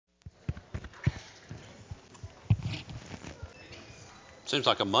Seems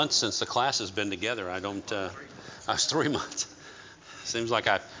like a month since the class has been together. I was 3 months. Seems like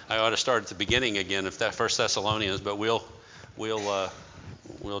I ought to start at the beginning again if that First Thessalonians, but we'll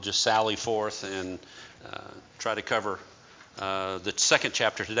just sally forth and try to cover the second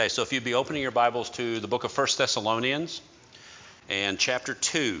chapter today. So if you'd be opening your Bibles to the book of First Thessalonians and chapter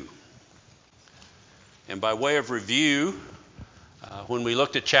 2. And by way of review, when we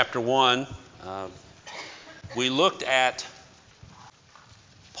looked at chapter 1, we looked at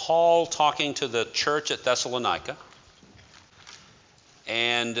Paul talking to the church at Thessalonica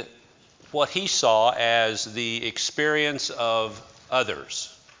and what he saw as the experience of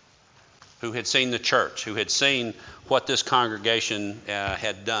others who had seen the church, who had seen what this congregation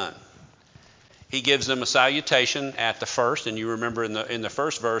had done. He gives them a salutation at the first, and you remember in the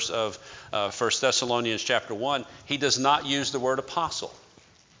first verse of 1 Thessalonians chapter 1, he does not use the word apostle.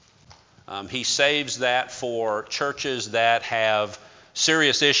 He saves that for churches that have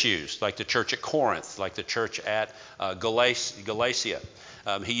serious issues, like the church at Corinth, like the church at Galatia.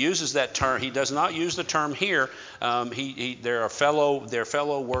 He uses that term. He does not use the term here. They're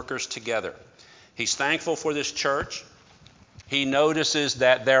fellow workers together. He's thankful for this church. He notices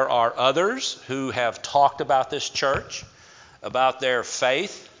that there are others who have talked about this church, about their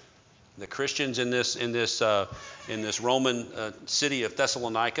faith. The Christians in this Roman city of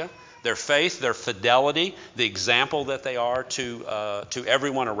Thessalonica, their faith, their fidelity, the example that they are to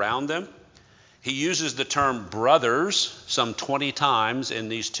everyone around them. He uses the term brothers some 20 times in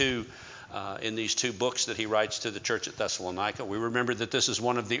these two books that he writes to the church at Thessalonica. We remember that this is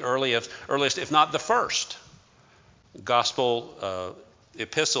one of the earliest, if not the first, gospel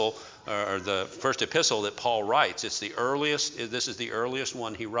epistle, or the first epistle that Paul writes. It's the earliest. This is the earliest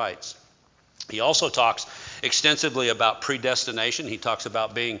one he writes. He also talks extensively about predestination. He talks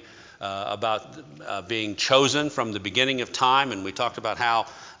about being chosen from the beginning of time, and we talked about how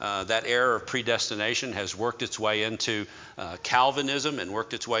that error of predestination has worked its way into Calvinism and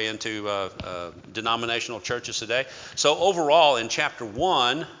worked its way into denominational churches today. So overall, in chapter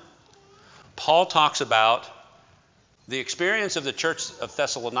 1, Paul talks about the experience of the church of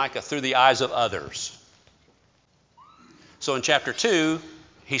Thessalonica through the eyes of others. So in chapter 2,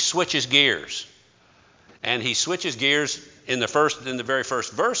 he switches gears. And he switches gears in the very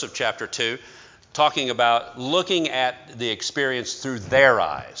first verse of chapter 2, talking about looking at the experience through their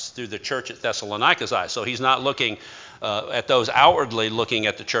eyes, through the church at Thessalonica's eyes. So he's not looking at those outwardly looking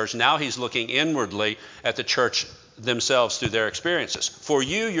at the church. Now he's looking inwardly at the church themselves through their experiences. For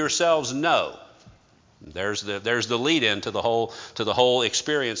you yourselves know. There's the lead-in to the whole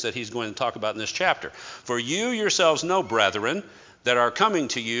experience that he's going to talk about in this chapter. For you yourselves know, brethren, that our coming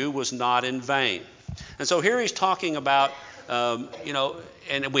to you was not in vain. And so here he's talking about,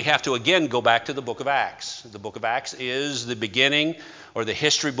 and we have to again go back to the book of Acts. The book of Acts is the beginning or the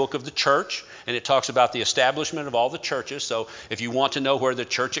history book of the church, and it talks about the establishment of all the churches. So if you want to know where the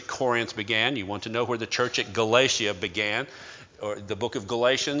church at Corinth began, you want to know where the church at Galatia began, or the book of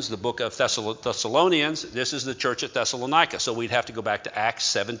Galatians, the book of Thessalonians, this is the church at Thessalonica. So we'd have to go back to Acts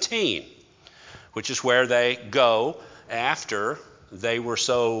 17, which is where they go after they were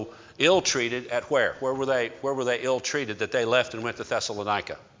so ill-treated at where? Where were they ill-treated that they left and went to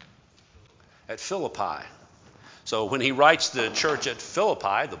Thessalonica? At Philippi. So when he writes the church at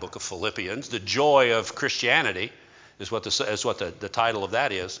Philippi, the book of Philippians, the joy of Christianity is what the title of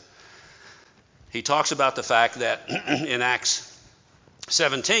that is. He talks about the fact that in Acts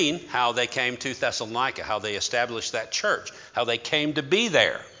 17, how they came to Thessalonica, how they established that church, how they came to be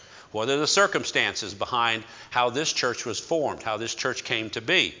there. What are the circumstances behind how this church was formed, how this church came to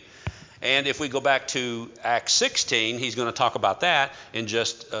be? And if we go back to Acts 16, he's going to talk about that in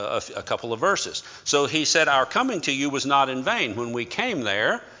just a couple of verses. So he said, our coming to you was not in vain. When we came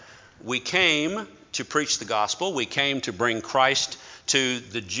there, we came to preach the gospel. We came to bring Christ to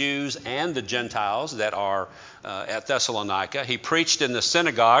the Jews and the Gentiles that are at Thessalonica. He preached in the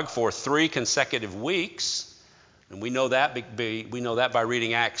synagogue for 3 consecutive weeks. And we know that by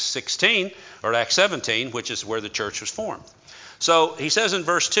reading Acts 16 or Acts 17, which is where the church was formed. So he says in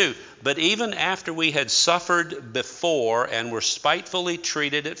verse 2, but even after we had suffered before and were spitefully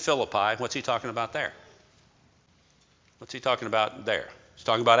treated at Philippi, what's he talking about there? What's he talking about there? He's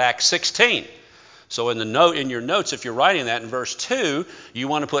talking about Acts 16. So in your notes, if you're writing that in verse 2, you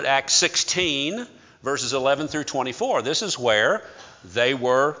want to put Acts 16, verses 11 through 24. This is where they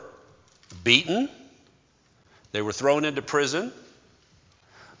were beaten. They were thrown into prison.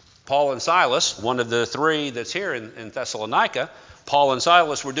 Paul and Silas, one of the 3 that's here in Thessalonica, Paul and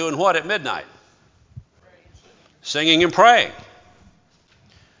Silas were doing what at midnight? Singing and praying.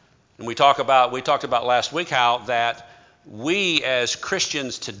 And we talked about last week how that we as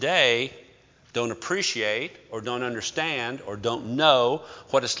Christians today don't appreciate or don't understand or don't know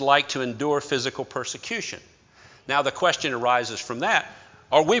what it's like to endure physical persecution. Now the question arises from that,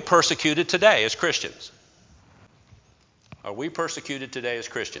 are we persecuted today as Christians? Are we persecuted today as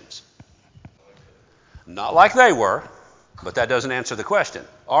Christians? Not like they were, but that doesn't answer the question.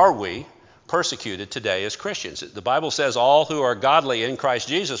 Are we persecuted today as Christians? The Bible says all who are godly in Christ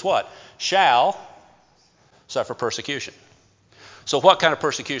Jesus, what? Shall suffer persecution. So what kind of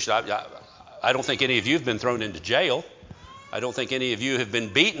persecution? I don't think any of you have been thrown into jail. I don't think any of you have been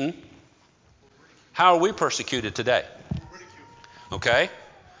beaten. How are we persecuted today? Okay.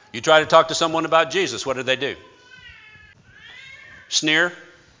 You try to talk to someone about Jesus, what do? Sneer,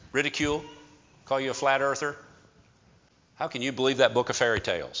 ridicule, call you a flat earther. How can you believe that book of fairy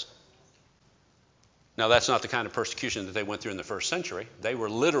tales? Now, that's not the kind of persecution that they went through in the first century. They were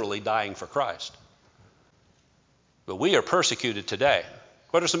literally dying for Christ. But we are persecuted today.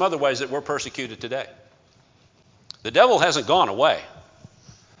 What are some other ways that we're persecuted today? The devil hasn't gone away.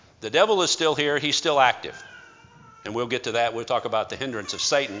 The devil is still here. He's still active. And we'll get to that. We'll talk about the hindrance of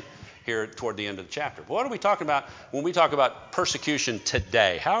Satan here toward the end of the chapter. But what are we talking about when we talk about persecution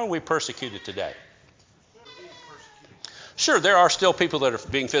today? How are we persecuted today? Sure, there are still people that are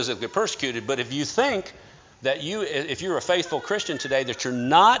being physically persecuted, but if you think that if you're a faithful Christian today, that you're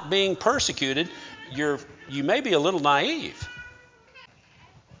not being persecuted, you may be a little naive.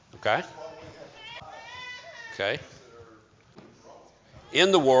 Okay? Okay.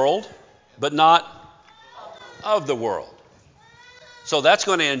 In the world, but not of the world. So that's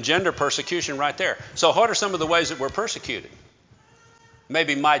going to engender persecution right there. So what are some of the ways that we're persecuted?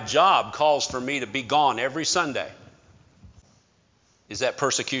 Maybe my job calls for me to be gone every Sunday. Is that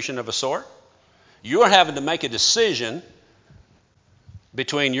persecution of a sort? You're having to make a decision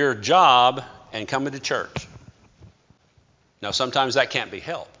between your job and coming to church. Now, sometimes that can't be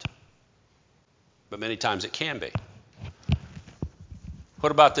helped, but many times it can be.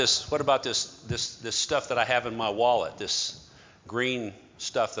 What about this stuff that I have in my wallet, this green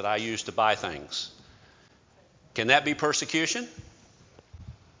stuff that I use to buy things? Can that be persecution?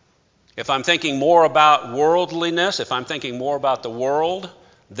 If I'm thinking more about worldliness, if I'm thinking more about the world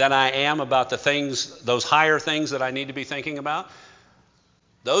than I am about the things, those higher things that I need to be thinking about,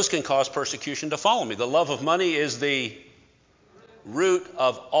 those can cause persecution to follow me. The love of money is the root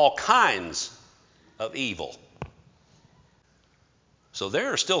of all kinds of evil. So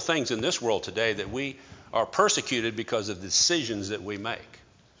there are still things in this world today that we are persecuted because of the decisions that we make.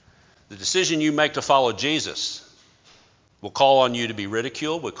 The decision you make to follow Jesus will call on you to be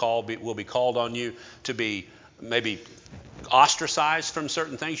ridiculed, will be called on you to be maybe ostracized from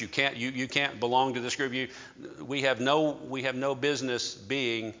certain things. You can't belong to this group. We have no business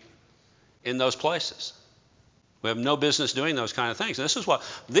being in those places. We have no business doing those kind of things. And this is what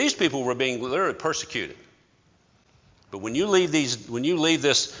these people were being literally persecuted. But when you leave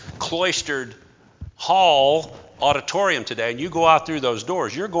this cloistered hall auditorium today and you go out through those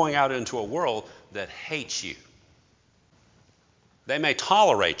doors, you're going out into a world that hates you. They may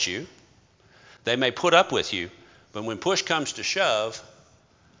tolerate you, they may put up with you, but when push comes to shove,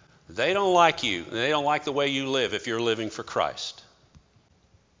 they don't like you. They don't like the way you live if you're living for Christ.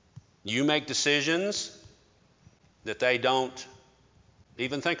 You make decisions that they don't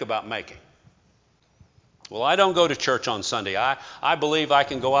even think about making. Well, I don't go to church on Sunday. I believe I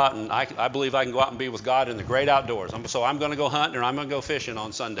can go out and I believe I can go out and be with God in the great outdoors. So I'm going to go hunting or I'm going to go fishing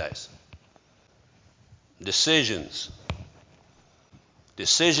on Sundays. Decisions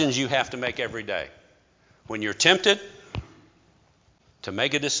you have to make every day. When you're tempted to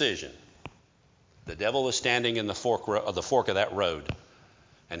make a decision, the devil is standing in the fork of that road,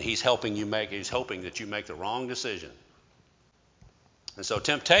 and he's hoping that you make the wrong decision. And so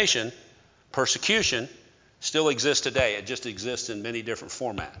temptation, persecution, still exists today. It just exists in many different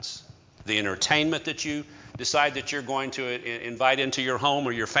formats. The entertainment that you decide that you're going to invite into your home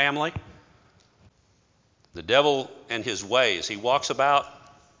or your family. The devil and his ways. He walks about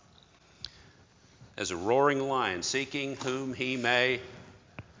as a roaring lion, seeking whom he may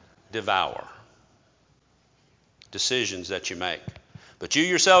devour. Decisions that you make. But you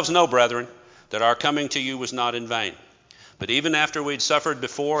yourselves know, brethren, that our coming to you was not in vain. But even after we'd suffered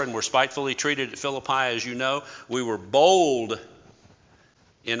before and were spitefully treated at Philippi, as you know, we were bold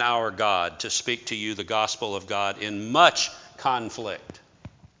in our God to speak to you the gospel of God in much conflict.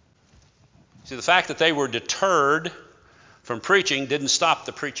 See, the fact that they were deterred from preaching didn't stop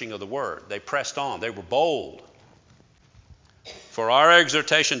the preaching of the word. They pressed on. They were bold. For our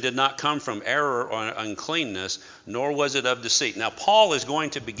exhortation did not come from error or uncleanness, nor was it of deceit. Now, Paul is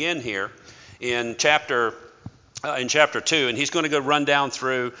going to begin here in chapter in chapter 2, and he's going to go run down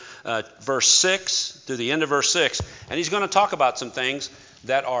through verse 6, through the end of verse 6, and he's going to talk about some things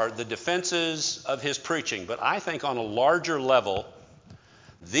that are the defenses of his preaching. But I think on a larger level,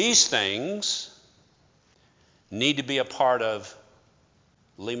 these things need to be a part of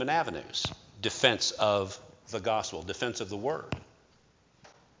Lehman Avenue's defense of the gospel, defense of the word.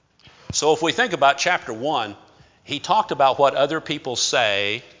 So if we think about chapter 1, he talked about what other people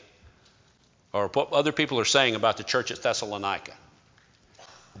say, or what other people are saying about the church at Thessalonica.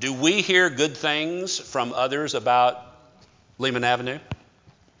 Do we hear good things from others about Lehman Avenue?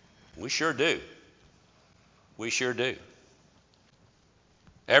 We sure do. We sure do.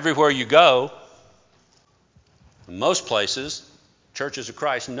 Everywhere you go, in most places, churches of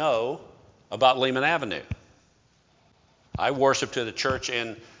Christ know about Lehman Avenue. I worshiped at a church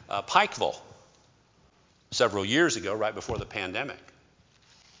in Pikeville several years ago, right before the pandemic.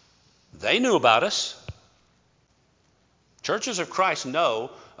 They knew about us. Churches of Christ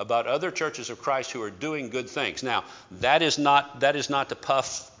know about other churches of Christ who are doing good things. Now, that is not to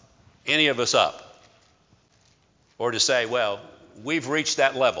puff any of us up or to say, well, we've reached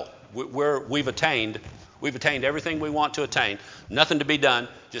that level. We've attained everything we want to attain. Nothing to be done.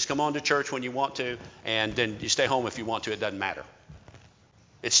 Just come on to church when you want to, and then you stay home if you want to. It doesn't matter.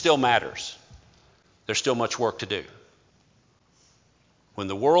 It still matters. There's still much work to do. When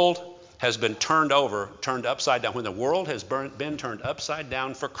the world has been turned upside down, when the world has been turned upside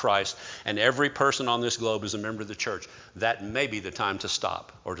down for Christ, and every person on this globe is a member of the church, that may be the time to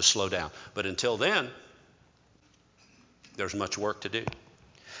stop or to slow down. But until then, there's much work to do.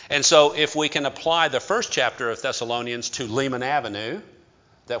 And so if we can apply the first chapter of Thessalonians to Lehman Avenue,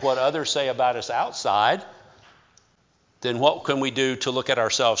 that what others say about us outside, then what can we do to look at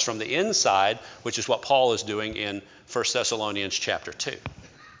ourselves from the inside, which is what Paul is doing in 1 Thessalonians chapter 2.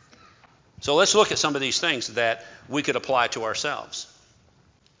 So let's look at some of these things that we could apply to ourselves.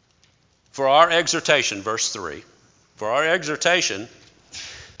 For our exhortation, verse 3, for our exhortation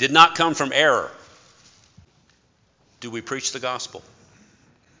did not come from error. Do we preach the gospel?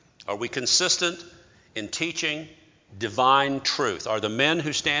 Are we consistent in teaching divine truth? Are the men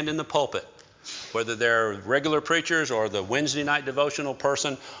who stand in the pulpit, whether they're regular preachers or the Wednesday night devotional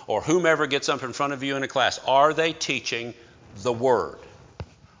person or whomever gets up in front of you in a class, are they teaching the word?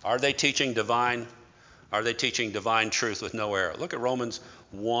 Are they teaching divine truth with no error? Look at Romans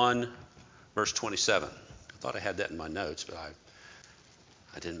 1, verse 27. I thought I had that in my notes, but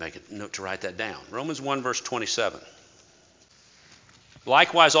I didn't make a note to write that down. Romans 1, verse 27.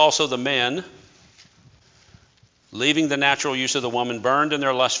 Likewise also the men, leaving the natural use of the woman, burned in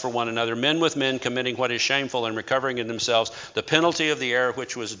their lust for one another, men with men committing what is shameful and recovering in themselves the penalty of the error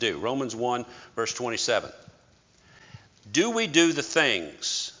which was due. Romans 1, verse 27. Do we do the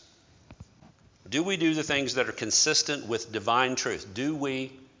things that are consistent with divine truth? Do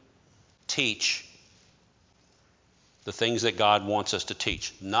we teach the things that God wants us to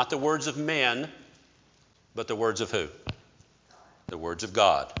teach? Not the words of men, but the words of who? The words of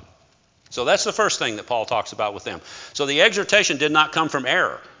God. So that's the first thing that Paul talks about with them. So the exhortation did not come from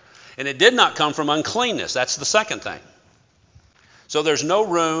error, and it did not come from uncleanness. That's the second thing. So there's no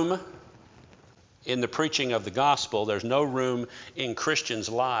room in the preaching of the gospel, there's no room in Christians'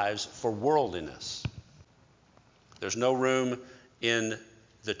 lives for worldliness. There's no room in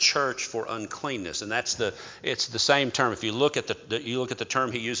the church for uncleanness, and it's the same term. If you look at the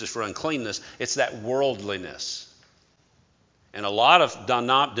term he uses for uncleanness, it's that worldliness. And a lot of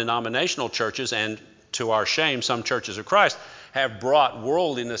denominational churches, and to our shame, some churches of Christ, have brought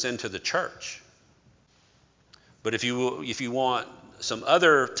worldliness into the church. But if you want some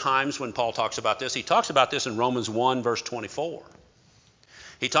other times when Paul talks about this, he talks about this in Romans 1, verse 24.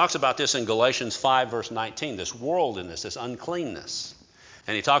 He talks about this in Galatians 5, verse 19, this worldliness, this uncleanness.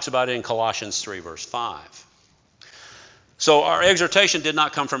 And he talks about it in Colossians 3, verse 5. So our exhortation did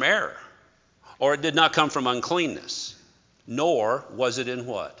not come from error, or it did not come from uncleanness, nor was it in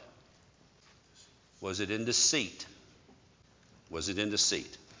what? Was it in deceit? Was it in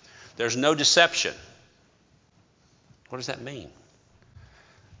deceit? There's no deception. What does that mean?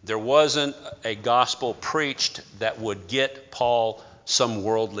 There wasn't a gospel preached that would get Paul some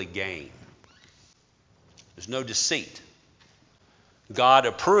worldly gain. There's no deceit. God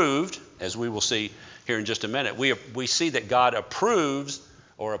approved, as we will see here in just a minute, we see that God approved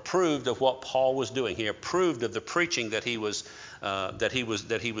of what Paul was doing. He approved of the preaching that he was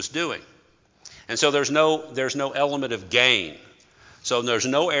doing. And so there's no element of gain. So there's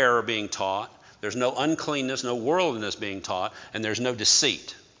no error being taught, there's no uncleanness, no worldliness being taught, and there's no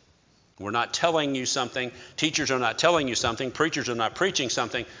deceit. We're not telling you something, teachers are not telling you something, preachers are not preaching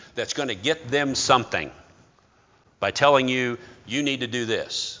something that's going to get them something. by telling you, you need to do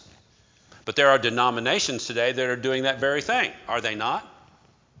this. But there are denominations today that are doing that very thing, are they not?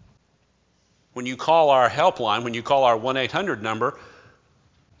 When you call our helpline, when you call our 1-800 number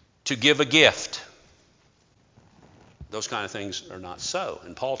to give a gift, those kind of things are not so.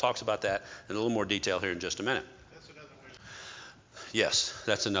 And Paul talks about that in a little more detail here in just a minute. That's another way. Yes,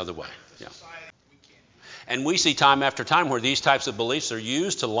 that's another way. Yeah. And we see time after time where these types of beliefs are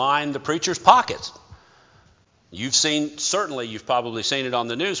used to line the preacher's pockets. You've probably seen it on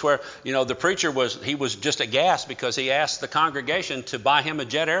the news where, the preacher was just aghast because he asked the congregation to buy him a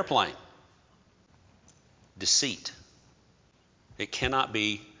jet airplane. Deceit. It cannot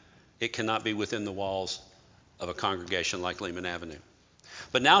be within the walls of a congregation like Lehman Avenue.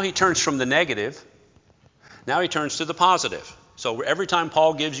 But now he turns from the negative, now he turns to the positive. So every time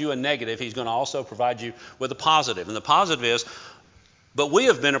Paul gives you a negative, he's going to also provide you with a positive. And the positive is, but we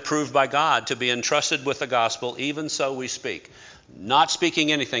have been approved by God to be entrusted with the gospel, even so we speak. Not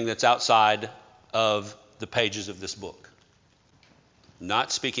speaking anything that's outside of the pages of this book.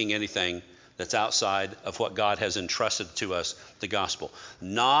 Not speaking anything that's outside of what God has entrusted to us, the gospel.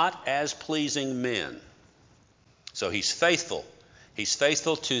 Not as pleasing men. So he's faithful. He's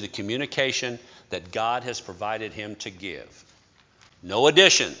faithful to the communication that God has provided him to give. No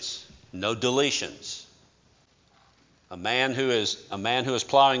additions, no deletions. A man who is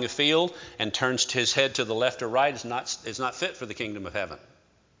plowing a field and turns his head to the left or right is not fit for the kingdom of heaven.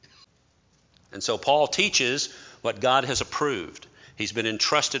 And so Paul teaches what God has approved. He's been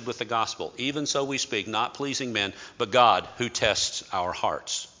entrusted with the gospel. Even so we speak, not pleasing men, but God who tests our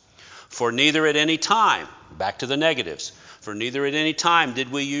hearts. For neither at any time, back to the negatives, for neither at any time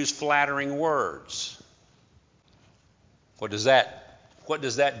did we use flattering words. What does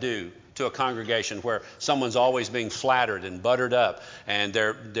that do to a congregation where someone's always being flattered and buttered up and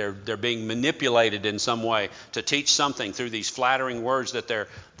they're being manipulated in some way to teach something through these flattering words that they're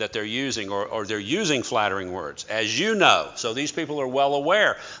using, or they're using flattering words? As you know, so these people are well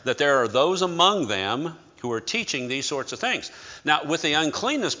aware that there are those among them who are teaching these sorts of things. Now, with the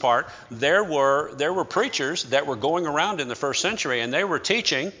uncleanness part, there were preachers that were going around in the first century, and they were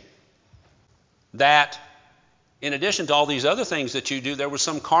teaching that in addition to all these other things that you do, there was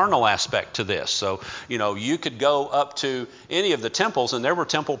some carnal aspect to this. So, you could go up to any of the temples, and there were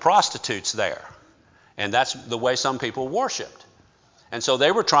temple prostitutes there. And that's the way some people worshiped. And so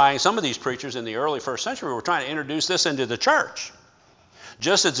some of these preachers in the early first century were trying to introduce this into the church.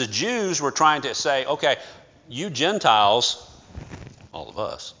 Just as the Jews were trying to say, okay, you Gentiles, all of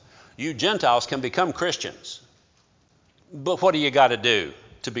us, you Gentiles can become Christians. But what do you got to do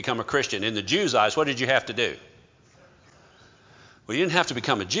to become a Christian? In the Jews' eyes, what did you have to do? Well, you didn't have to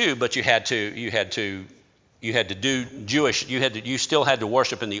become a Jew, but you still had to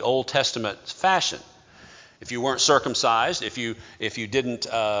worship in the Old Testament fashion. If you weren't circumcised, if you didn't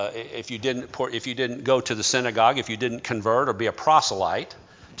go to the synagogue, if you didn't convert or be a proselyte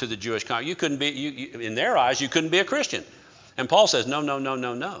to the Jewish community, you couldn't be. In their eyes, you couldn't be a Christian. And Paul says, no.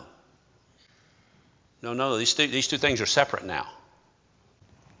 These two things are separate now.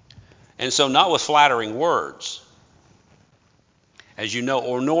 And so, not with flattering words, as you know,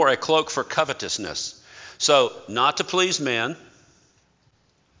 or nor a cloak for covetousness. So, not to please men.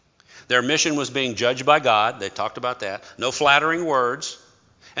 Their mission was being judged by God. They talked about that. No flattering words.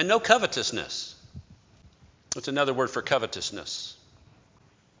 And no covetousness. What's another word for covetousness?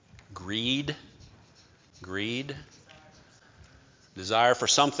 Greed. Desire for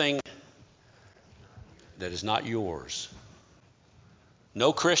something that is not yours.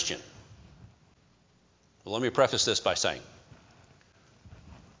 No Christian. Well, let me preface this by saying,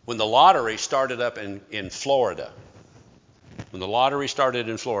 when the lottery started up in Florida,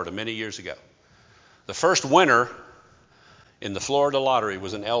 many years ago, the first winner in the Florida lottery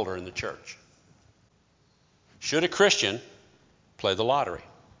was an elder in the church. Should a Christian play the lottery?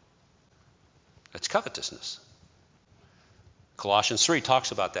 That's covetousness. Colossians 3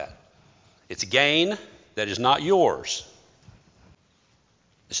 talks about that. It's gain that is not yours.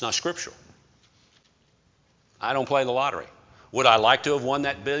 It's not scriptural. I don't play the lottery. Would I like to have won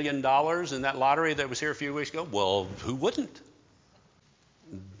that $1 billion in that lottery that was here a few weeks ago? Well, who wouldn't?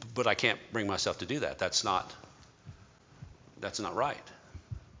 But I can't bring myself to do that. That's not right.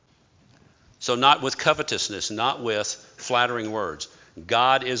 So not with covetousness, not with flattering words.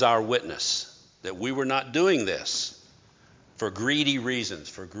 God is our witness that we were not doing this for greedy reasons,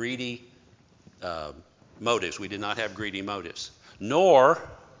 for greedy motives. We did not have greedy motives. Nor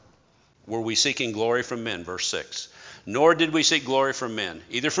were we seeking glory from men, verse 6. Nor did we seek glory from men,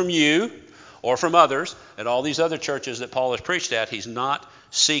 either from you or from others. At all these other churches that Paul has preached at, he's not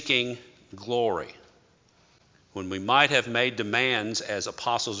seeking glory. when we might have made demands as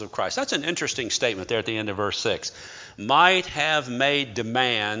apostles of Christ. That's an interesting statement there at the end of verse 6. Might have made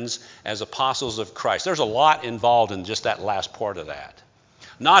demands as apostles of Christ. There's a lot involved in just that last part of that.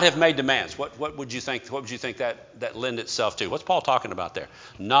 Not have made demands. What would you think? What would you think that lend itself to? What's Paul talking about there?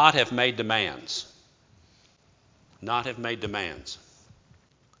 Not have made demands. Not have made demands.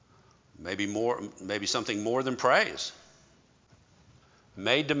 Maybe more. Maybe something more than praise.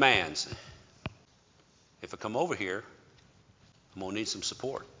 Made demands. If I come over here, I'm going to need some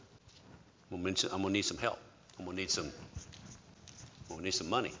support. I'm going to need some help. I'm going to need some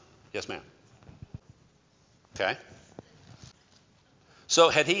money. Yes, ma'am. Okay. So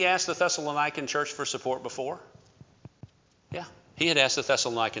had he asked the Thessalonican church for support before? Yeah, he had asked the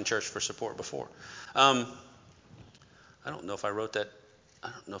Thessalonican church for support before. I don't know if I wrote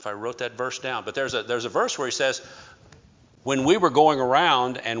that verse down, but there's a verse where he says, when we were going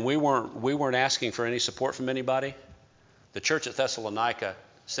around and we weren't asking for any support from anybody, the church at Thessalonica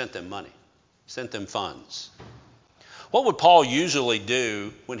sent them money, sent them funds. What would Paul usually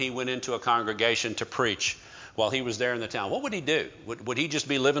do when he went into a congregation to preach while he was there in the town? What would he do? Would he just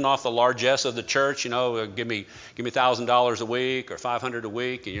be living off the largesse of the church? Give me $1,000 a week or $500 a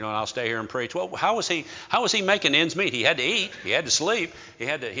week, and I'll stay here and preach. Well, how was he making ends meet? He had to eat, he had to sleep, he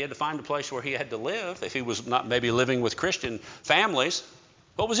had to find a place where he had to live. If he was not maybe living with Christian families,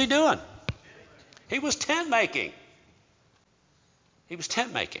 what was he doing? He was tent making. He was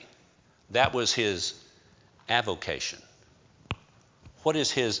tent making. That was his avocation. What is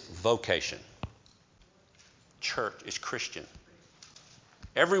his vocation? Church is Christian.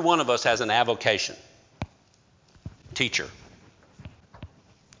 Every one of us has an avocation. Teacher,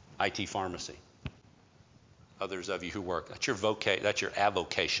 IT pharmacy. Others of you who work, that's your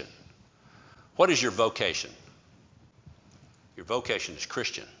avocation. What is your vocation? Your vocation is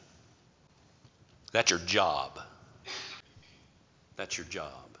Christian. That's your job. That's your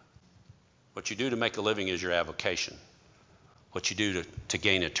job. What you do to make a living is your avocation. What you do to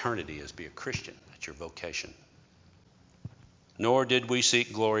gain eternity is be a Christian. That's your vocation. Nor did we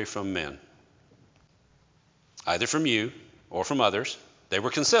seek glory from men, either from you or from others. They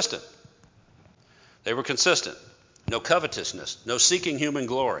were consistent. They were consistent. No covetousness, no seeking human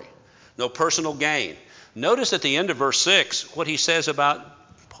glory, no personal gain. Notice at the end of verse 6 what he says about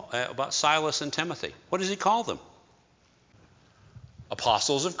Silas and Timothy. What does he call them?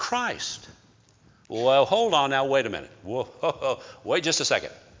 Apostles of Christ. Well, hold on now. Wait a minute. Whoa, wait just a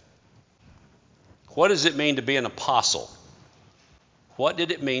second. What does it mean to be an apostle? What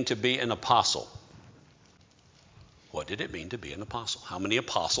did it mean to be an apostle? What did it mean to be an apostle? How many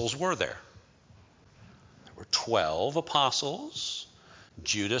apostles were there? There were 12 apostles.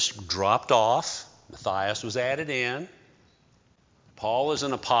 Judas dropped off. Matthias was added in. Paul is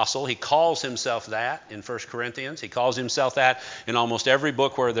an apostle. He calls himself that in 1 Corinthians. He calls himself that in almost every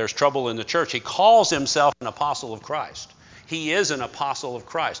book where there's trouble in the church. He calls himself an apostle of Christ. He is an apostle of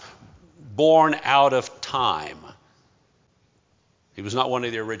Christ, born out of time. He was not one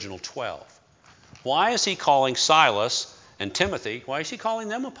of the original 12. Why is he calling Silas and Timothy, why is he calling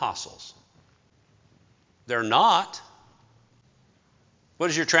them apostles? They're not. What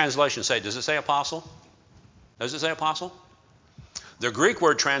does your translation say? Does it say apostle? Does it say apostle? The Greek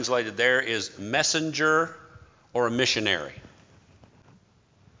word translated there is messenger or a missionary.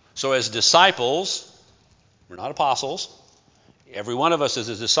 So as disciples, we're not apostles. Every one of us is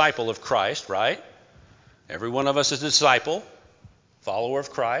a disciple of Christ, right? Every one of us is a disciple, follower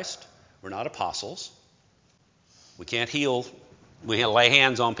of Christ. We're not apostles. We can't heal. We can't lay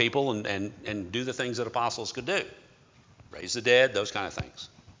hands on people and do the things that apostles could do. Raise the dead, those kind of things.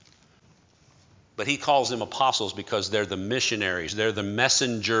 But he calls them apostles because they're the missionaries. They're the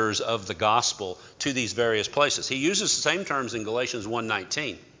messengers of the gospel to these various places. He uses the same terms in Galatians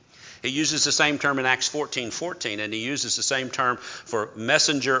 1:19. He uses the same term in Acts 14:14, and he uses the same term for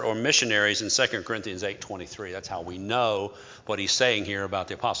messenger or missionaries in 2 Corinthians 8:23. That's how we know what he's saying here about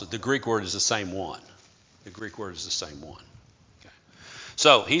the apostles. The Greek word is the same one. The Greek word is the same one. Okay.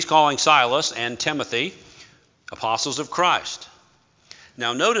 So he's calling Silas and Timothy apostles of Christ.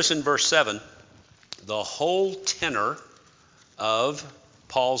 Now notice in verse 7, the whole tenor of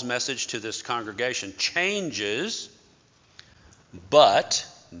Paul's message to this congregation changes, but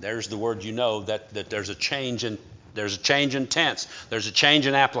there's the word that there's a change in tense. There's a change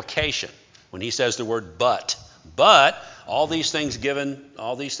in application when he says the word but. But all these things given,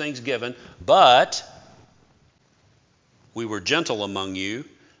 but we were gentle among you,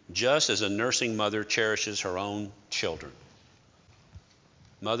 just as a nursing mother cherishes her own children.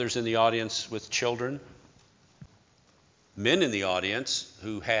 Mothers in the audience with children, men in the audience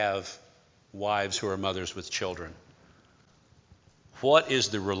who have wives who are mothers with children. What is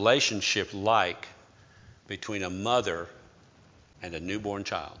the relationship like between a mother and a newborn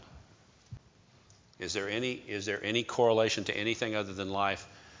child? Is there any correlation to anything other than life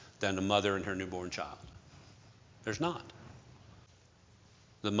than a mother and her newborn child? There's not.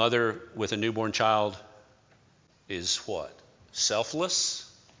 The mother with a newborn child is what? Selfless?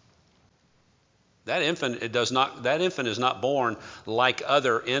 That infant is not born like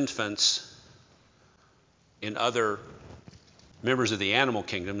other infants in other members of the animal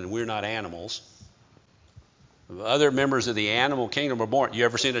kingdom, and we're not animals. Other members of the animal kingdom are born. You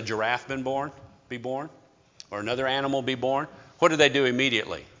ever seen a giraffe be born? Or another animal be born? What do they do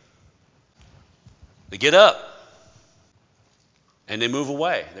immediately? They get up and they move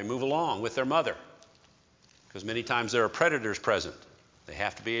away. They move along with their mother, because many times there are predators present. They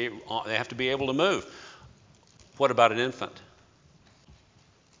have to be able to move. What about an infant?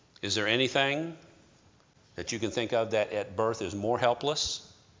 Is there anything that you can think of that at birth is more helpless,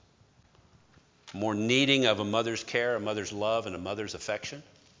 more needing of a mother's care, a mother's love, and a mother's affection?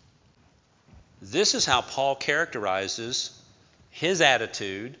 This is how Paul characterizes his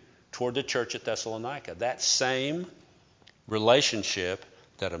attitude toward the church at Thessalonica. That same relationship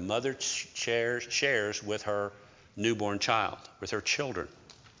that a mother shares with her newborn child, with her children.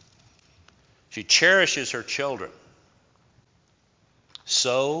 She cherishes her children,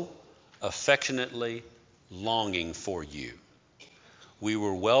 so affectionately longing for you. We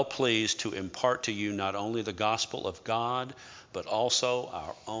were well pleased to impart to you not only the gospel of God, but also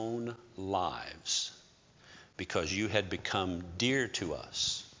our own lives, because you had become dear to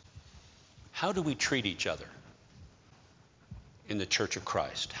us. How do we treat each other in the Church of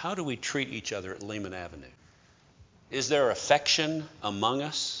Christ? How do we treat each other at Lehman Avenue? Is there affection among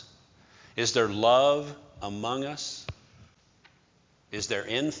us? Is there love among us? Is there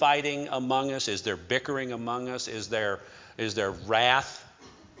infighting among us? Is there bickering among us? Is there wrath?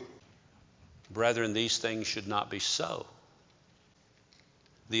 Brethren, these things should not be so.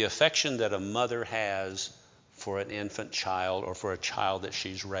 The affection that a mother has for an infant child or for a child that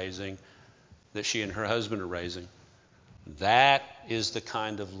she's raising, that she and her husband are raising, that is the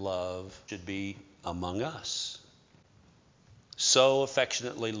kind of love that should be among us. So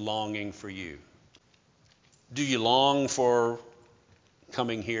affectionately longing for you. Do you long for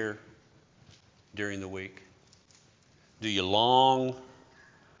coming here during the week? Do you long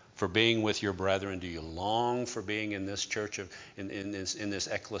for being with your brethren? Do you long for being in this church, in this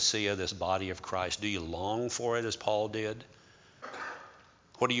ecclesia, this body of Christ? Do you long for it as Paul did?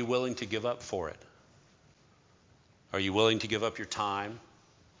 What are you willing to give up for it? Are you willing to give up your time,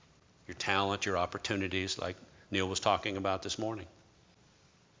 your talent, your opportunities, like Neil was talking about this morning?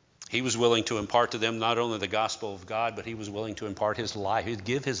 He was willing to impart to them not only the gospel of God, but he was willing to impart his life. He'd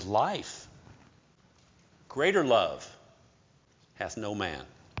give his life. Greater love hath no man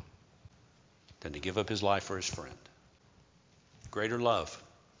than to give up his life for his friend. Greater love.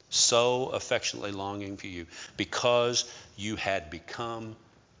 So affectionately longing for you, because you had become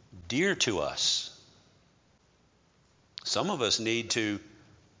dear to us. Some of us need to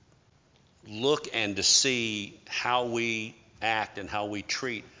look and to see how we act and how we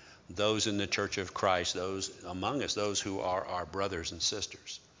treat those in the church of Christ, those among us, those who are our brothers and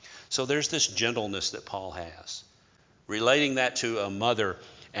sisters. So there's this gentleness that Paul has, relating that to a mother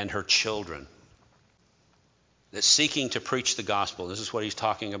and her children, that's seeking to preach the gospel. This is what he's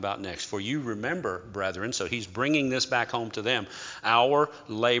talking about next. For you remember, brethren, so he's bringing this back home to them, our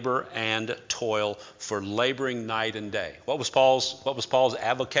labor and toil for laboring night and day. What was Paul's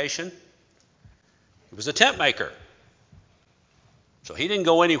avocation? He was a tent maker. So he didn't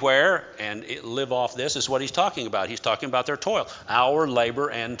go anywhere and live off this. Is what he's talking about. He's talking about their toil, our labor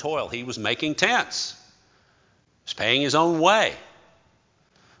and toil. He was making tents. He was paying his own way,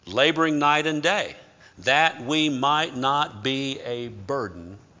 laboring night and day, that we might not be a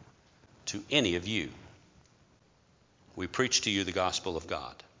burden to any of you. We preach to you the gospel of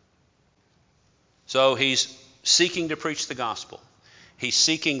God. So he's seeking to preach the gospel. He's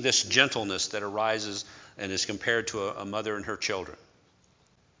seeking this gentleness that arises and is compared to a mother and her children.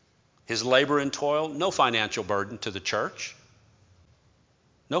 His labor and toil, no financial burden to the church.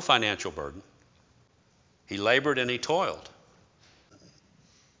 No financial burden. He labored and he toiled.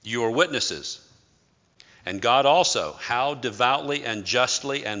 You are witnesses. And God also, how devoutly and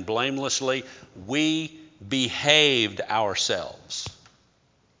justly and blamelessly we behaved ourselves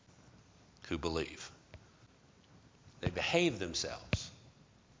who believe. They behaved themselves.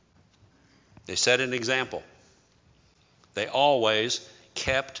 They set an example. They always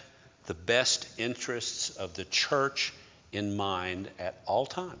kept the best interests of the church in mind at all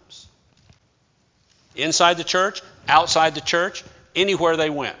times. Inside the church, outside the church, anywhere they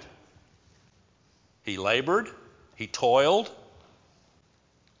went. He labored, he toiled,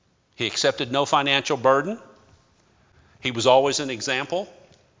 he accepted no financial burden, he was always an example,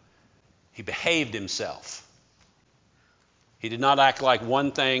 he behaved himself. He did not act like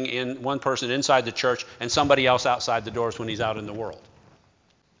one person inside the church and somebody else outside the doors when he's out in the world.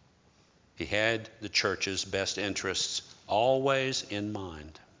 He had the church's best interests always in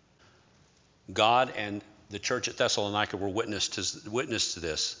mind. God and the church at Thessalonica were witness to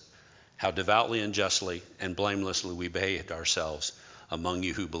this, how devoutly and justly and blamelessly we behaved ourselves among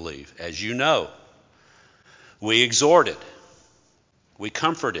you who believe. As you know, we exhorted, we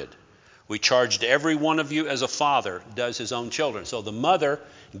comforted, we charged every one of you as a father does his own children. So the mother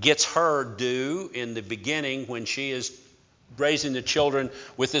gets her due in the beginning when she is raising the children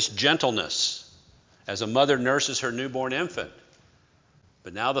with this gentleness, as a mother nurses her newborn infant.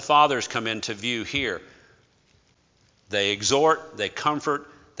 But now the fathers come into view here. They exhort, they comfort,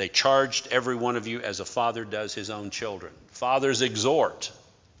 they charged every one of you as a father does his own children. Fathers exhort.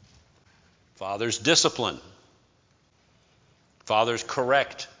 Fathers discipline. Fathers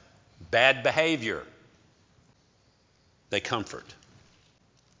correct bad behavior. They comfort.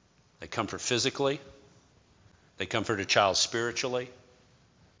 They comfort physically. They comfort a child spiritually.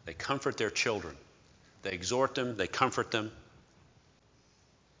 They comfort their children. They exhort them, they comfort them,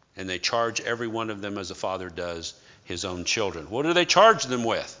 and they charge every one of them as a father does his own children. What do they charge them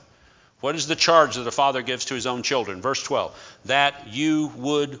with? What is the charge that a father gives to his own children? Verse 12, that you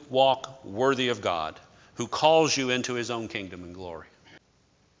would walk worthy of God, who calls you into his own kingdom and glory.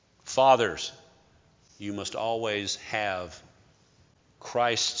 Fathers, you must always have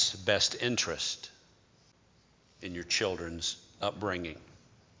Christ's best interest in your children's upbringing.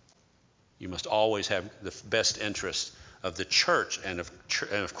 You must always have the best interest of the church and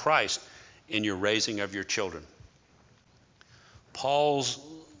of Christ in your raising of your children. Paul's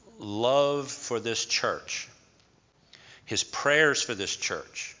love for this church, his prayers for this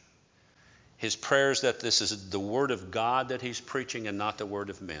church, his prayers that this is the word of God that he's preaching and not the word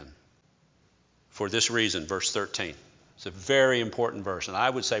of men. For this reason, verse 13. It's a very important verse, and I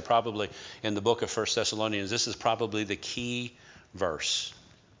would say probably in the book of 1 Thessalonians, this is probably the key verse.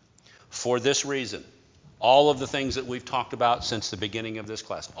 For this reason, all of the things that we've talked about since the beginning of this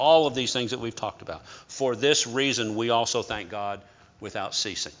class, all of these things that we've talked about, for this reason we also thank God without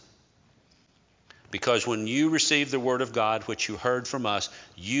ceasing. Because when you received the word of God, which you heard from us,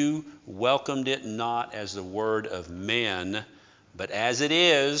 you welcomed it not as the word of men, but as it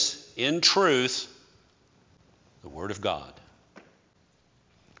is, in truth, the word of God,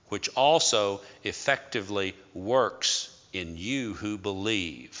 which also effectively works in you who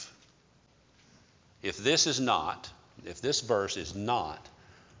believe. If this verse is not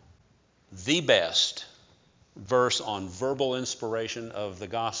the best verse on verbal inspiration of the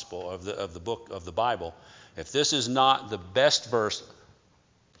gospel, of the book of the Bible, if this is not the best verse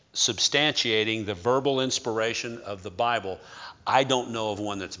substantiating the verbal inspiration of the Bible, I don't know of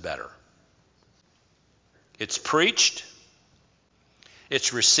one that's better. It's preached,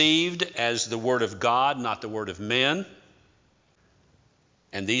 it's received as the word of God, not the word of men,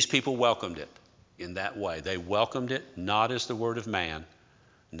 and these people welcomed it in that way. They welcomed it not as the word of man,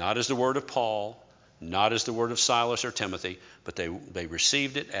 not as the word of Paul, not as the word of Silas or Timothy, but they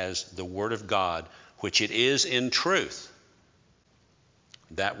received it as the word of God, which it is in truth,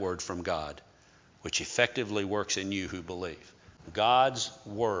 that word from God, which effectively works in you who believe. God's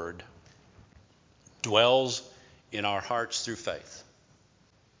word dwells in our hearts through faith.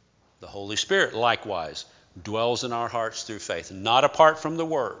 The Holy Spirit likewise dwells in our hearts through faith, not apart from the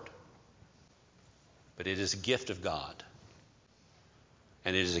word, but it is a gift of God.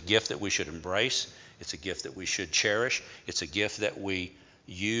 And it is a gift that we should embrace. It's a gift that we should cherish. It's a gift that we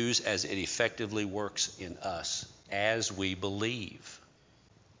use as it effectively works in us as we believe.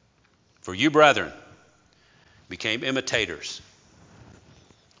 For you, brethren, became imitators.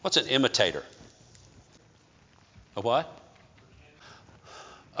 What's an imitator? A what?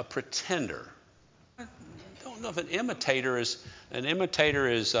 A pretender. I don't know if an imitator is,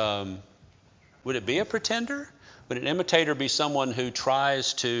 would it be a pretender? Would an imitator be someone who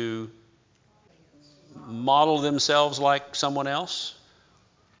tries to model themselves like someone else?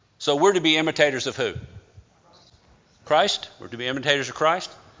 So we're to be imitators of who? Christ? We're to be imitators of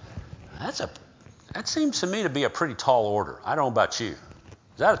Christ? That seems to me to be a pretty tall order. I don't know about you.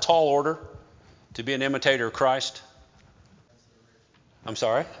 Is that a tall order to be an imitator of Christ? I'm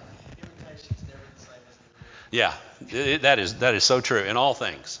sorry? Yeah, that is so true in all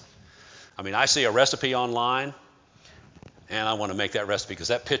things. I mean, I see a recipe online, and I want to make that recipe because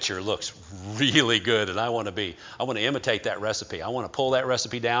that picture looks really good, and I want to imitate that recipe. I want to pull that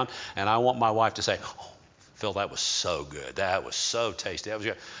recipe down, and I want my wife to say, "Oh, Phil, that was so good. That was so tasty. That was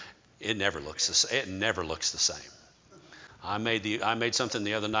good." It never looks the same. It never looks the same. I made something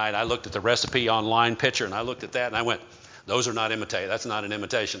the other night. I looked at the recipe online picture, and I looked at that, and I went, "Those are not imitate. That's not an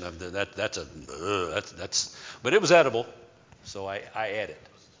imitation of that. That's." But it was edible, so I ate it.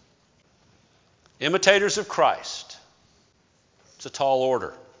 Imitators of Christ. It's a tall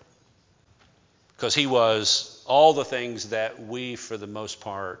order because he was all the things that we, for the most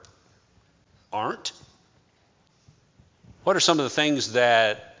part, aren't. What are some of the things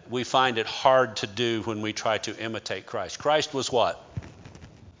that we find it hard to do when we try to imitate Christ? Christ was what?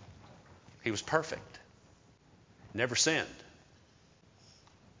 He was perfect. Never sinned.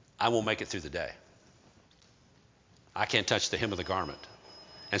 I won't make it through the day. I can't touch the hem of the garment.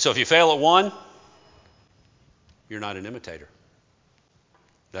 And so if you fail at one, you're not an imitator.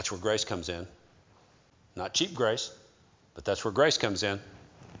 That's where grace comes in. Not cheap grace, but that's where grace comes in.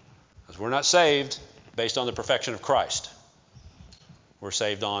 Because we're not saved based on the perfection of Christ. We're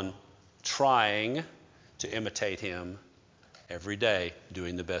saved on trying to imitate him every day,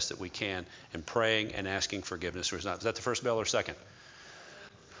 doing the best that we can, and praying and asking forgiveness. Is that the first bell or second?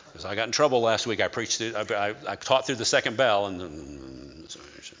 Because I got in trouble last week. I taught through the second bell, and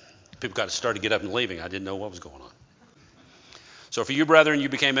people started to get up and leaving. I didn't know what was going on. So for you, brethren, you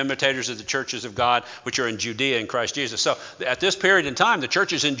became imitators of the churches of God, which are in Judea in Christ Jesus. So at this period in time, the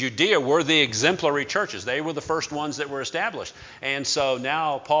churches in Judea were the exemplary churches. They were the first ones that were established. And so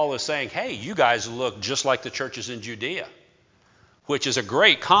now Paul is saying, hey, you guys look just like the churches in Judea, which is a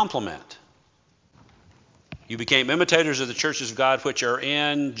great compliment. You became imitators of the churches of God, which are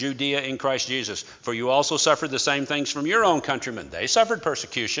in Judea in Christ Jesus. For you also suffered the same things from your own countrymen. They suffered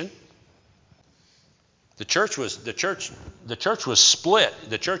persecution. The church was split.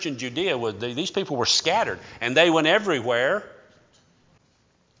 The church in Judea these people were scattered, and they went everywhere.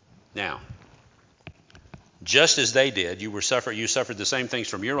 Now, just as they did, you suffered the same things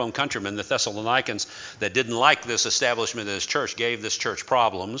from your own countrymen. The Thessalonians that didn't like this establishment of this church gave this church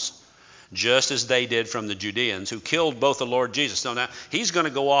problems, just as they did from the Judeans who killed both the Lord Jesus. So now he's going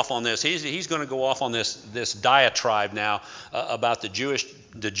to go off on this. He's going to go off on this diatribe now about the Jewish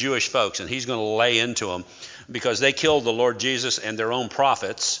folks, and he's going to lay into them because they killed the Lord Jesus and their own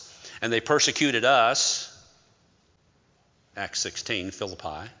prophets, and they persecuted us. Acts 16,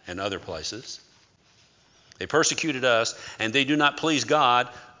 Philippi, and other places. They persecuted us, and they do not please God,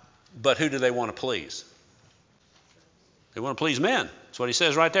 but who do they want to please? They want to please men. That's what he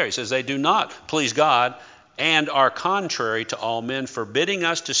says right there. He says they do not please God and are contrary to all men, forbidding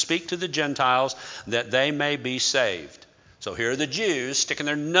us to speak to the Gentiles that they may be saved. So here are the Jews sticking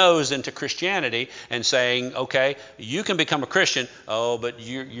their nose into Christianity and saying, okay, you can become a Christian, but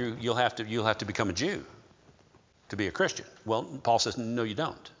you'll have to become a Jew to be a Christian. Well, Paul says, no, you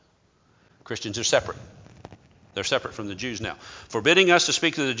don't. Christians are separate. They're separate from the Jews now. Forbidding us to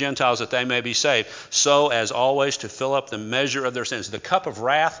speak to the Gentiles that they may be saved, so as always to fill up the measure of their sins. The cup of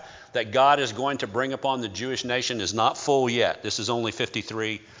wrath that God is going to bring upon the Jewish nation is not full yet. This is only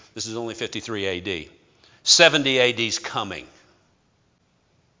 53 AD. 70 AD is coming,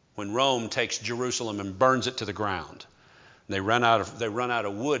 when Rome takes Jerusalem and burns it to the ground. They run out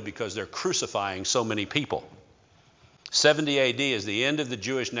of wood because they're crucifying so many people. 70 AD is the end of the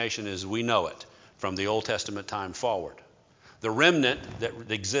Jewish nation as we know it, from the Old Testament time forward. The remnant that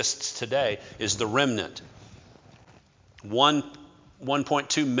exists today is the remnant.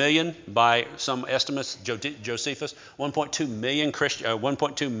 1.2 million by some estimates, Josephus,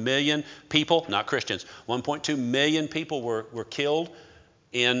 1.2 million people, not Christians, 1.2 million people were killed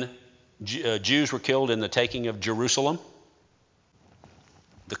Jews were killed in the taking of Jerusalem.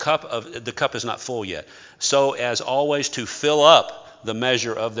 The cup is not full yet. So as always to fill up the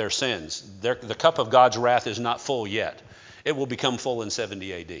measure of their sins. The cup of God's wrath is not full yet. It will become full in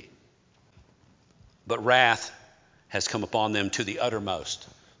 70 AD. But wrath has come upon them to the uttermost.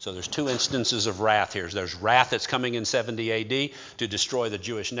 So there's two instances of wrath here. There's wrath that's coming in 70 AD to destroy the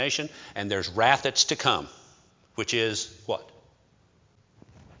Jewish nation, and there's wrath that's to come, which is what?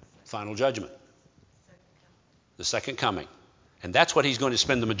 Final judgment. The second coming. And that's what he's going to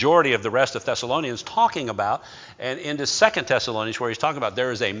spend the majority of the rest of Thessalonians talking about. And into 2 Thessalonians, where he's talking about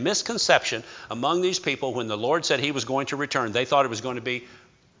there is a misconception among these people when the Lord said he was going to return. They thought it was going to be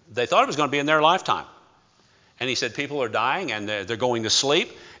in their lifetime. And he said people are dying and they're going to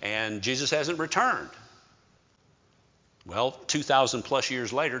sleep and Jesus hasn't returned. Well, 2,000 plus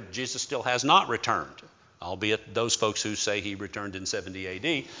years later, Jesus still has not returned, albeit those folks who say he returned in 70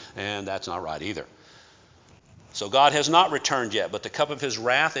 AD, and that's not right either. So God has not returned yet, but the cup of his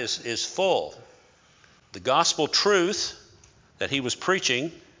wrath is full. The gospel truth that he was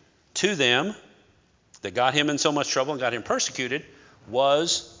preaching to them that got him in so much trouble and got him persecuted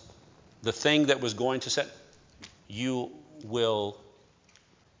was the thing that was going to set you will.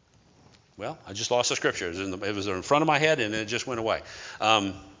 Well, I just lost the scripture. It was in front of my head and it just went away.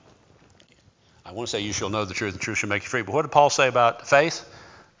 I want to say you shall know the truth shall make you free. But what did Paul say about faith?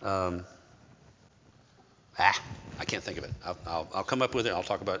 I can't think of it. I'll come up with it. I'll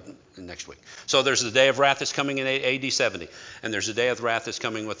talk about it next week. So there's the day of wrath that's coming in AD 70. And there's a day of wrath that's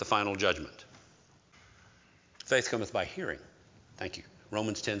coming with the final judgment. Faith cometh by hearing. Thank you.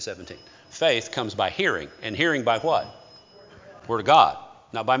 Romans 10:17. Faith comes by hearing. And hearing by what? Word of God.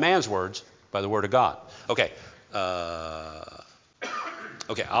 Not by man's words, by the word of God. Okay. I'll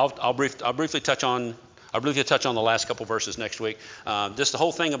briefly touch on the last couple verses next week. Just the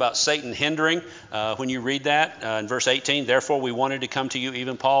whole thing about Satan hindering. When you read that in verse 18, therefore we wanted to come to you,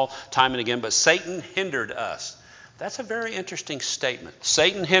 even Paul, time and again, but Satan hindered us. That's a very interesting statement.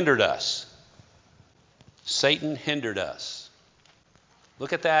 Satan hindered us. Satan hindered us.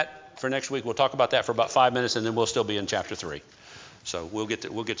 Look at that for next week. We'll talk about that for about 5 minutes, and then we'll still be in chapter 3. So we'll get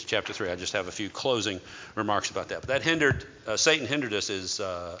to chapter 3. I just have a few closing remarks about that. But that Satan hindered us is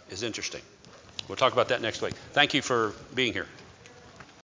interesting. We'll talk about that next week. Thank you for being here.